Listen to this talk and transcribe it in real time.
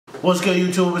What's good,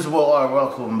 YouTube? It's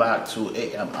welcome back to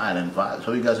AM Island Vibes.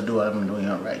 Hope you guys are doing. I'm doing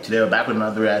all right. Today we're back with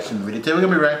another reaction video. Today we're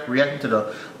gonna be reacting to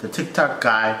the TikTok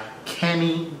guy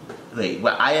Kenny. Wait,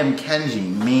 what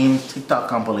iamkengi means TikTok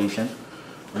compilation.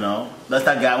 You know, that's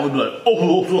that guy who would be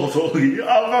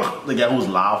like, the guy who's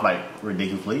laugh like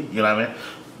ridiculously. You know what I mean?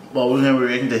 But we're gonna be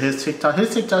reacting to his TikTok.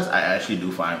 His TikToks I actually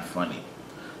do find funny.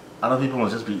 A lot of people will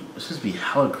just be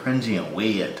hella cringy and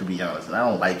weird, to be honest, and I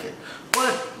don't like it.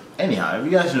 But anyhow, if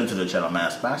you guys are new to the channel, man,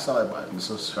 smash that like button,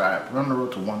 subscribe. We're on the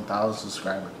road to 1,000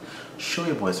 subscribers. Show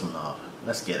your boy some love.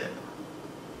 Let's get it.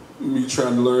 Me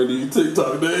trying to learn these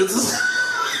TikTok dances.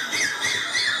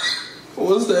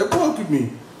 What's that poking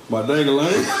me? My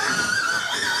dang-a-lang?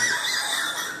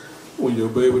 When your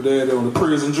baby daddy on the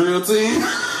prison drill team?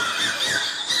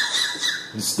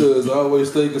 Studs always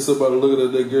thinking somebody looking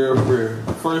at their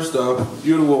girlfriend. First off,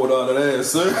 you the one with all that ass,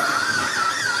 sir.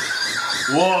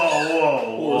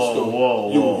 Whoa.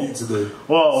 You will eat today.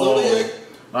 Whoa.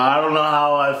 I don't know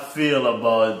how I feel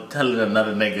about telling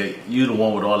another nigga you the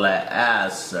one with all that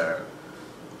ass, sir.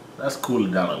 Let's cool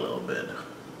it down a little bit.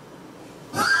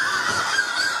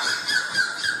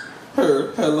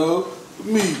 Her, hello,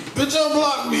 me. Bitch,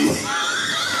 unblock me.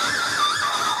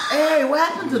 Hey, what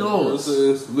happened to those?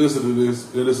 Says, listen to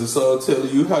this. And it's a song telling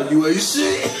you how you ain't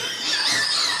shit.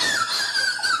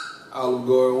 Olive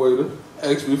Garden waiter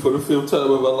asked me for the 5th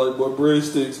time if I like my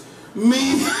breadsticks.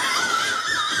 Me.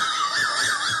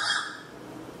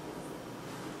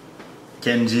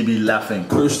 Kenji be laughing.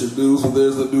 Christian dudes when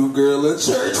there's a new girl at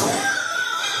church.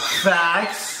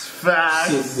 Facts.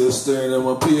 Sitting there staring at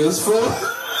my PS4.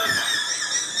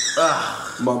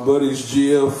 My buddy's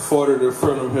GF farted in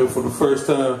front of him for the first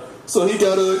time, so he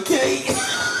got a cake.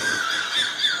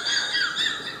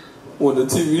 When the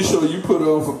TV show you put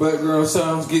on for background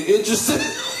sounds get interested,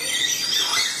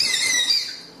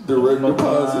 direct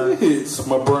deposit hits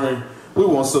my brain. We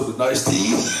want something nice to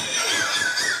eat.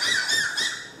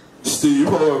 Steve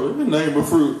Harvey, name a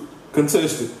fruit.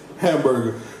 Contestant,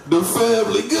 hamburger. The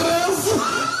family, good answer.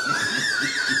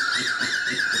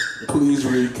 Please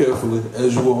read carefully,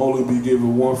 as you will only be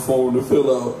given one form to fill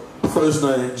out. First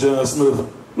name, John Smith.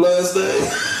 Last name?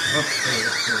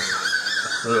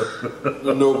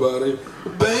 Nobody.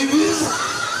 Babies?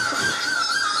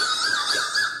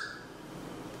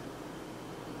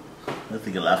 I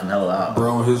think you're laughing hella loud.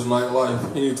 Bro, in his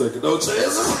nightlife, he ain't taking no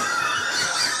chances.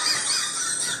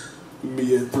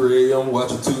 Me at 3 a.m.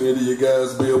 watching 2 Indian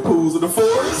guys build pools in the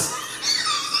forest.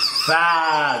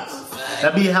 Facts.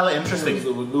 That'd be hella interesting. Of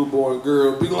a newborn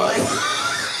girl be like,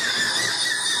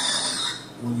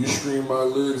 when you scream my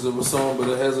lyrics of a song, but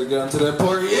it hasn't gotten to that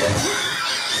part yet.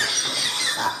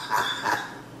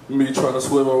 Me trying to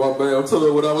swim on my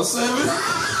bathtub when I was 7.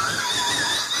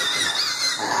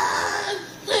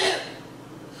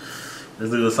 This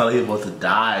nigga sound like he's about to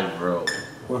die, bro.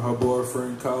 When her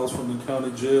boyfriend calls from the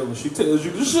county jail and she tells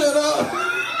you to shut up.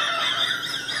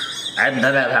 None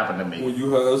of that happened to me. When you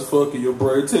high as fuck and your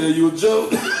brain tell you a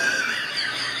joke.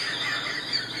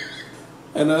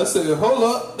 And I said, hold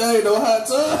up, that ain't no hot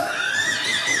tub.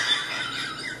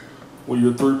 When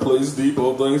you're 3 plates deep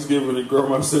on Thanksgiving and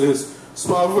grandma says,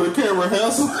 smile for the camera,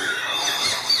 handsome.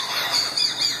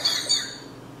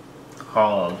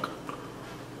 Hog.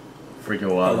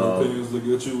 Freaking wild hog. Opinions look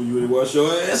at you when you ain't wash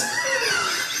your ass.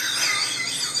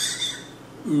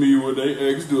 Me when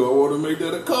they ask, do I want to make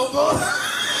that a couple?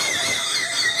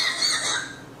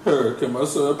 Her, can my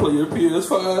son play your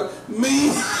PS5?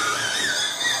 Me?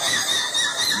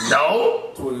 No.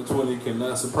 2020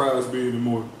 cannot surprise me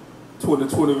anymore.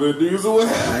 2020 Vin Diesel, what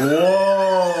happened?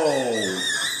 Whoa.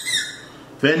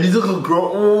 Vin Diesel could grow.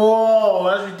 Whoa,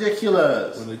 that's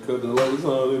ridiculous. When they cut the lights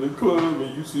on in the club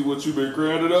and you see what you've been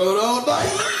grinding on all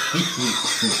night.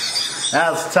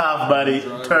 That's tough, buddy.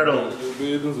 Turtle. Your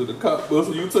business and the cop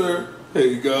busting you turn.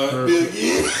 Hey, God,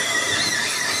 again.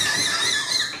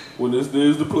 When this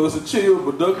Disney Plus and chill,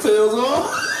 but DuckTales on.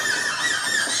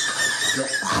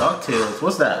 DuckTales?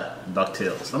 What's that?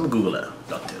 DuckTales. Let me Google that.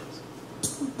 DuckTales.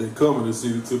 They coming to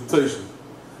see the temptation.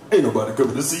 Ain't nobody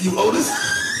coming to see you, Otis.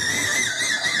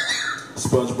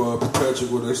 SpongeBob and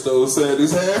Patrick when they stole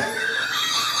Sandy's hair.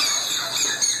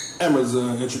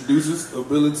 Amazon introduces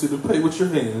ability to pay with your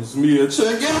hands. Mia,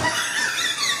 check it.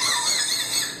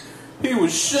 He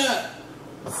was shot.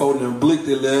 Phone them blinked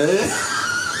their leg.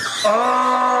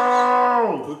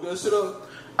 Oh! Look that shit up.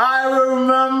 I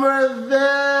remember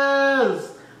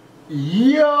this!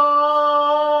 Yo!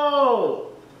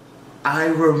 I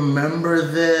remember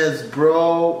this,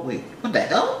 bro. Wait, what the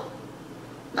hell?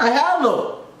 I have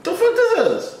no. The fuck is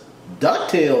this?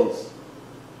 DuckTales.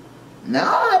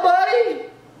 Nah, buddy.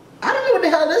 I don't know what the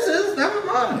hell this is. Never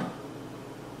mind.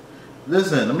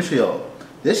 Listen, let me show y'all.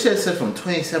 This shit said from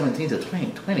 2017 to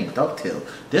 2020, DuckTales.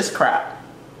 This crap.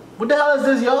 What the hell is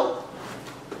this, yo?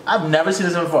 I've never seen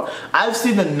this before. I've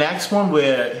seen the next one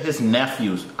where his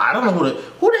nephews. I don't know who the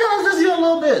hell is this young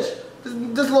little bitch?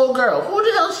 This little girl. Who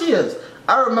the hell she is?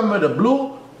 I remember the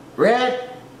blue,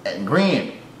 red, and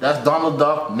green. That's Donald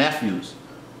Duck nephews.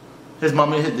 His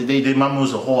mommy, their mama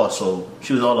was a horse, so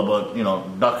she was all about, you know,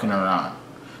 ducking around.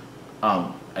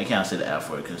 I can't say the F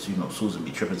word because, you know, Susan be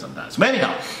tripping sometimes. But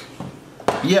anyhow,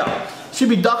 yeah, she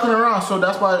be ducking around, so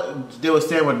that's why they were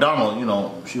staying with Donald. You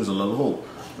know, she was a little hoe.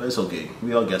 But it's okay.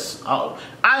 We all guess. I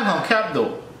ain't gonna cap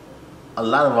though. A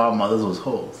lot of our mothers was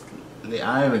hoes.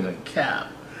 I ain't even gonna cap.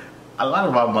 A lot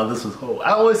of our mothers was hoes.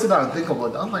 I always sit down and think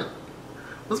about that. I was like,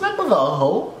 was my mother a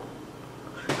hoe?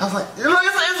 I was like,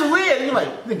 it's weird. You're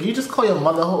like, nigga, you just call your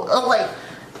mother hoe. I was like,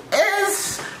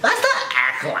 let's not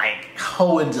act like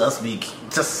hoe and just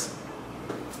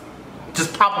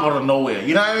pop out of nowhere.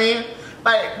 You know what I mean?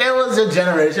 Like, there was a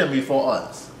generation before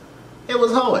us. It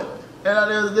was hoeing. You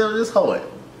know, there was just hoeing.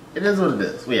 It is what it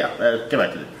is. Well, yeah, get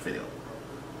back to the video.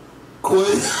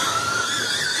 Quit.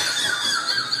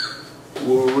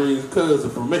 Wolverine's cousin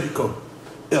from Mexico,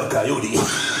 El Coyote.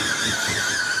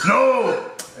 No!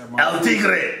 El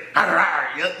Tigre!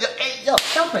 Yo,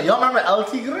 stop playing. Y'all remember El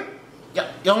Tigre? You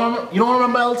don't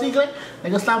remember El Tigre?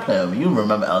 Nigga, stop playing with me. You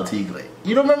remember El Tigre.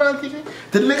 You don't remember El Tigre?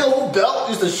 The nigga who belt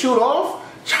used to shoot off?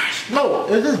 No,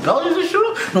 is this belt used to shoot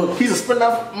off? No, he's a spin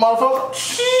that motherfucker.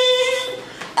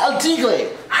 El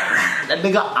Tigre. That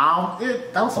nigga arm,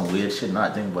 that was some weird shit,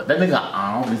 not thinking, but that nigga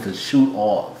arm used to shoot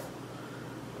off.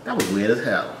 That was weird as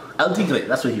hell. El Tigre,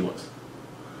 that's what he was.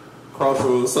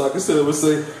 Crossroads Soccer Center would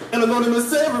say, and I'm gonna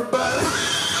miss everybody.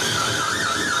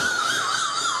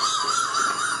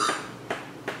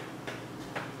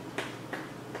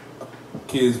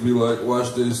 Kids be like,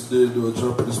 watch this, then do a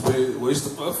jump in the spin,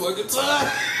 wasting my fucking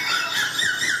time.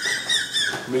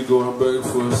 Me going back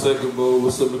for a second bowl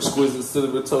with some exquisite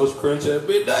cinnamon toast crunch at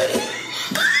midnight.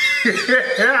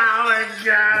 Oh my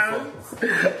god.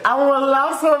 I want to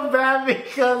laugh so bad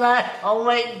because oh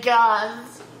my god.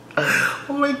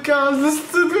 Oh my gosh,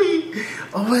 listen to me.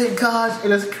 Oh my gosh,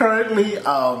 it is currently,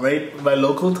 right, my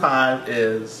local time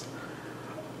is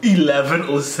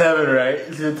 11:07, right?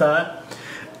 Is the time?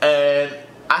 And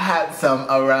I had some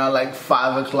around like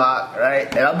 5 o'clock, right?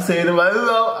 And I'm saying to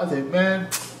myself, I said, man,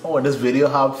 I want this video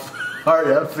how hard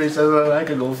I fish so I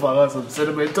can go find some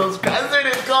cinnamon toast crunch in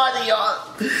this corner, y'all.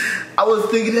 I was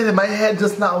thinking that in my head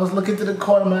just now. I was looking to the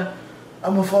corner, man.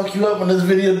 I'm gonna fuck you up when this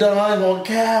video done. I ain't gonna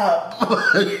cap.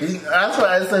 That's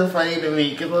why it's so funny to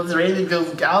me, because I was ready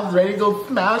to go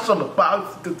smash on the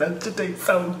box because that shit tastes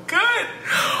so good.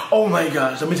 Oh my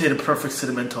gosh, let me tell you the perfect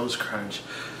cinnamon toast crunch.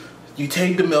 You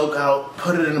take the milk out,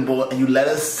 put it in the bowl, and you let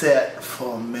it set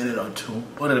for a minute or two.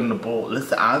 Put it in the bowl.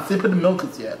 Listen, I don't say put the milk in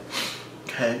yet.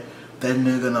 Okay? Then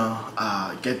you're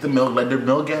gonna get the milk, let the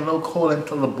milk get a little cold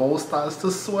until the bowl starts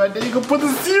to sweat. Then you can put the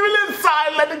cereal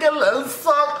inside, let it get a little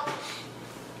soggy.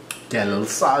 Get a little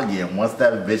soggy, and once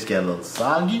that bitch get a little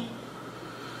soggy,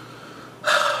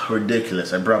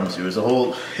 ridiculous, I promise you. It's a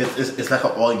whole, it's like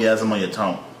an orgasm on your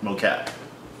tongue. No cap.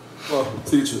 Oh,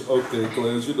 teacher, okay,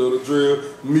 class, you know the drill.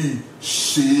 Me,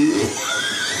 shit.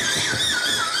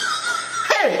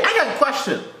 Hey, I got a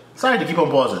question. Sorry to keep on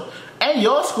pausing. At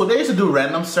your school, they used to do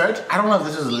random search. I don't know if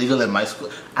this is legal in my school.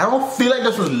 I don't feel like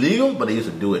this was legal, but they used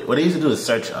to do it. What they used to do is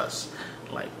search us.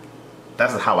 Like,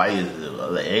 that's how I used to do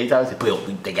it. Like, anytime they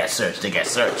put, they get searched, they get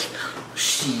searched.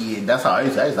 Shit, that's how I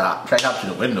used to track out to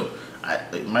the window.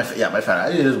 My friend, I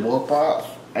used to just walk past.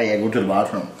 I go to the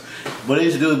bathroom. What I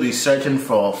used to do is be searching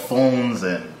for phones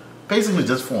and basically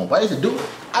just phone. What I used to do,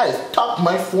 I just tuck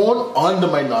my phone under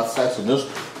my nutsack and just,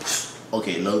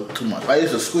 okay, a little too much. I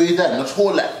used to squeeze that and just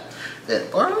hold that.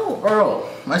 Then, bro,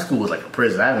 my school was like a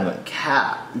prison. I didn't even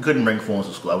cap. You couldn't bring phones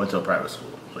to school. I went to a private school,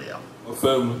 so yeah. My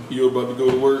family, you about to go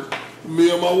to work?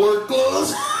 Me and my work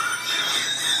clothes.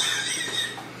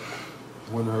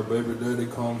 When her baby daddy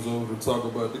comes over to talk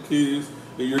about the kids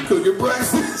and you're cooking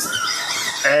breakfast.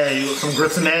 Hey, you got some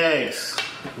grits and eggs.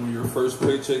 When your first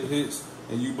paycheck hits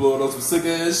and you blowing up some sick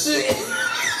ass shit.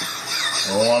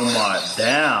 Oh my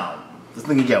damn. This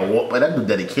nigga got whooped, but that dude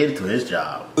dedicated to his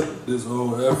job. This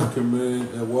old African man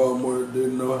at Walmart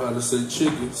didn't know how to say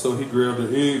chicken, so he grabbed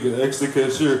an egg and asked the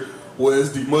cashier,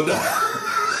 "Where's the mother?"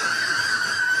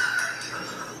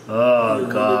 Oh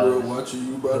god. Watching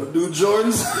you about to do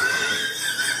Jordans.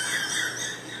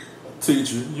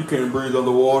 Teacher, you can't breathe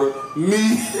underwater.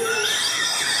 Me.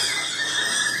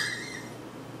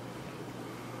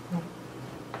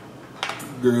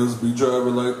 Girls be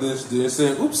driving like this, then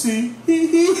saying, "Oopsie, hee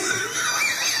hee."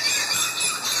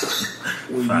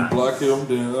 When you block him,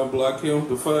 then unblock him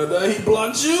to find out he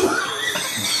blocked you.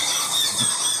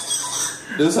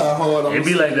 This how hard I'm. It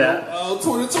be like that.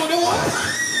 2021.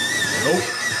 Nope.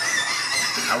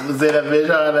 I would say that bitch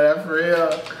hard that for real.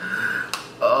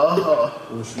 Oh.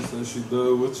 When she said she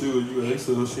done with you, and you asked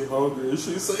her if she hungry, and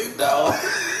she say no.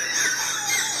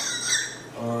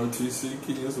 RTC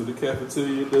kids with the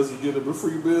cafeteria doesn't get them a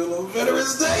free meal on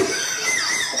Veterans Day.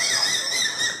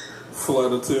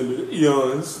 Flight attendant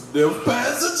yawns, deaf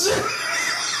passenger.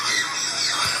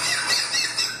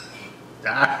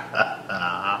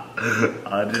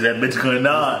 Did that bitch going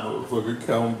on? Motherfucker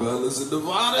count ballots in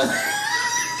Nevada.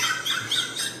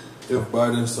 If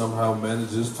Biden somehow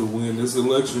manages to win this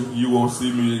election, you won't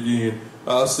see me again.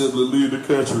 I'll simply leave the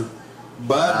country.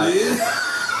 Bye, then.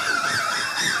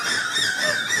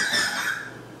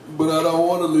 But I don't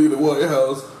want to leave the White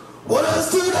House. What else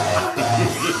do they?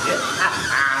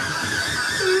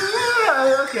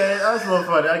 Okay, that was so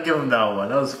funny. I'll give him that one.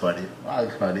 That was funny. That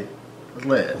was funny. Let's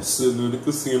let I'm sitting in the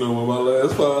casino with my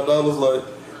last $5 like,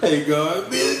 hey, God,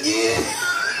 me again.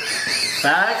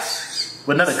 Facts?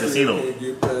 But not a casino. Can't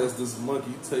get past this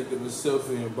monkey taking a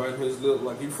selfie and biting his lip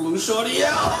like he flew shorty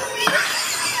out.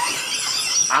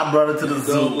 I brought it to the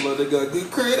zoo. Look like they got good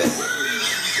credit.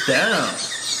 Damn.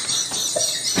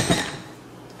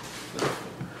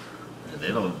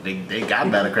 They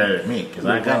got better credit than me because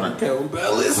I got nothing. Counting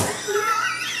ballots.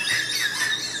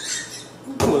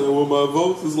 Playing with my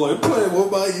votes is like playing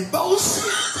with my emotions.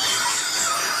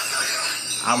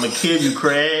 I'm a kid, you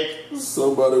Craig.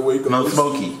 Somebody wake up no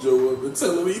Smokey. Joe up and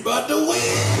telling me about to win.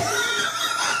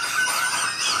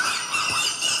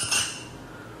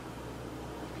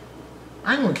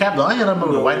 I ain't gonna cap though. I ain't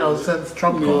remember the White House since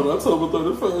Trump called. On October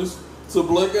 31st, it's a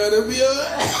black guy that be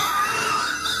alright.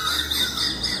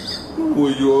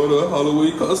 When you order a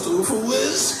Halloween costume for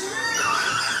Wish.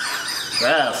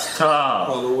 That's tough.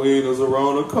 Halloween is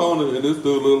around the corner and this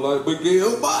dude look like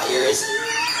Miguel Myers.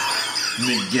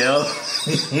 Miguel?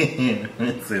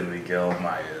 It's Miguel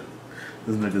Myers.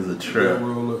 This nigga's a trip.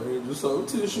 Roll of angel soft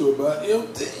tissue about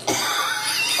empty.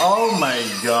 Oh my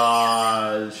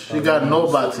gosh. You got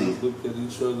nobody. Look at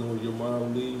each other when your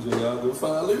mom leaves and y'all can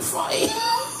finally fight.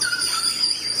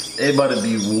 It about to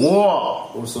be war.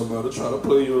 Or somebody try to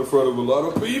play you in front of a lot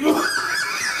of people.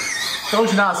 Don't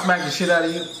you not smack the shit out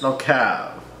of you? No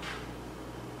cow.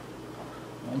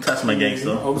 Don't touch my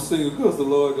gangster. I'm singing because the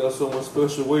Lord got someone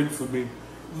special waiting for me.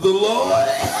 The Lord.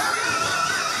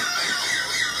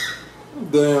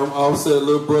 Damn, I said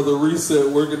little brother Reset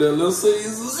working at Little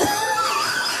Caesars.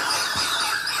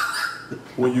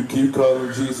 When you keep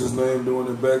calling Jesus' name doing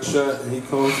a back shot and he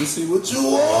comes to see what you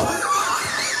want.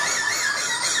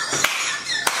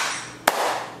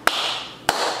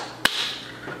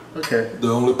 Okay. The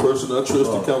only person I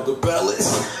trust to count the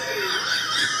ballots.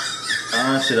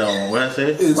 Shit on what I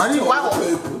say? It's Why do you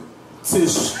paper,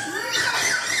 tissue.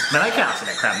 Man, I can't say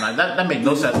that crap. Man. That made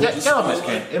no sense. Y'all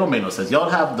it don't make no sense. Y'all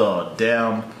have the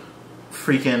damn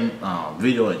freaking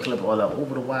video and clip all that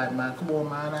over the wide, man. Come on,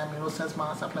 man. That made no sense,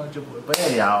 man. Stop playing with your boy. But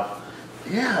yeah, y'all.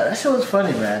 Yeah, that shit was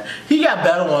funny, man. He got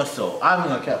better ones, though. I'm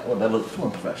gonna cap. Oh, that looks too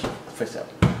unprofessional. Fix that.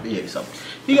 Yeah, something.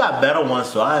 He got better ones,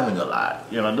 so I ain't even gonna lie.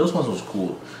 You know, those ones was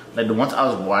cool. Like the ones I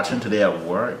was watching today at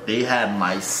work, they had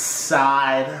my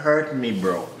side hurting me,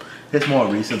 bro. It's more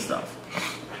recent stuff.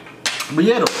 But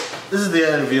yeah, though, this is the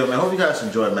end of the video, man. Hope you guys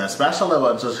enjoyed, man. Smash the like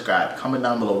button, subscribe, comment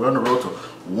down below. We're on the road to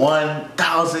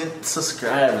 1,000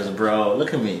 subscribers, bro.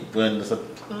 Look at me. Look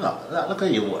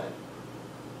at you, boy.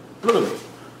 Look at me.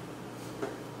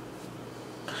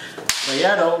 But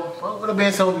yeah, though, well, with that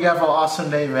being said, hope you guys have an awesome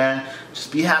day, man.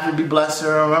 Just be happy, be blessed,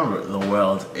 and remember, the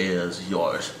world is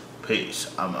yours. Peace.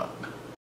 I'm out.